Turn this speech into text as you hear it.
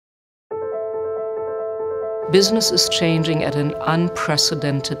Business is changing at an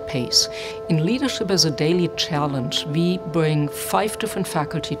unprecedented pace. In Leadership as a Daily Challenge, we bring 5 different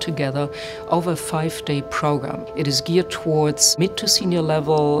faculty together over a 5-day program. It is geared towards mid to senior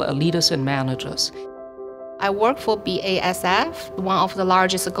level leaders and managers. I work for BASF, one of the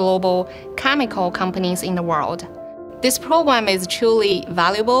largest global chemical companies in the world. This program is truly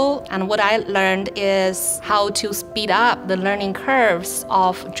valuable, and what I learned is how to speed up the learning curves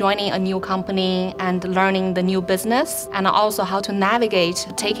of joining a new company and learning the new business, and also how to navigate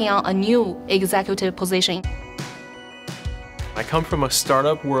taking on a new executive position. I come from a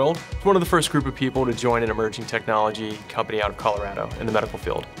startup world. One of the first group of people to join an emerging technology company out of Colorado in the medical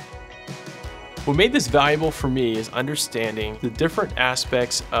field. What made this valuable for me is understanding the different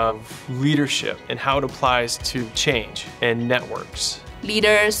aspects of leadership and how it applies to change and networks.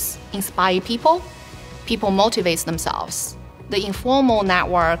 Leaders inspire people, people motivate themselves. The informal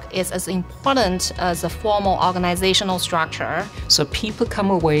network is as important as the formal organizational structure. So people come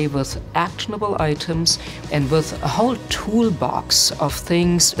away with actionable items and with a whole toolbox of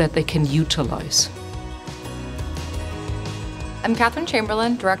things that they can utilize. I'm Catherine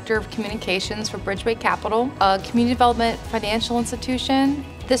Chamberlain, Director of Communications for Bridgeway Capital, a community development financial institution.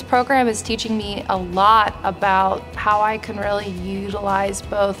 This program is teaching me a lot about how I can really utilize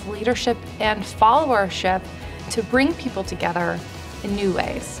both leadership and followership to bring people together in new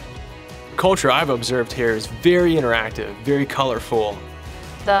ways. The culture I've observed here is very interactive, very colorful.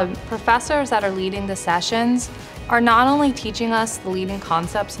 The professors that are leading the sessions are not only teaching us the leading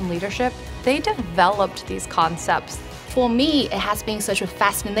concepts in leadership, they developed these concepts. For me, it has been such a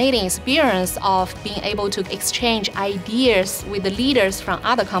fascinating experience of being able to exchange ideas with the leaders from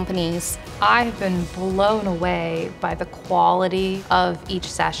other companies. I've been blown away by the quality of each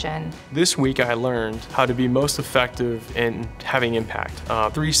session. This week I learned how to be most effective in having impact.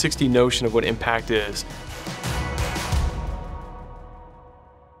 360 notion of what impact is.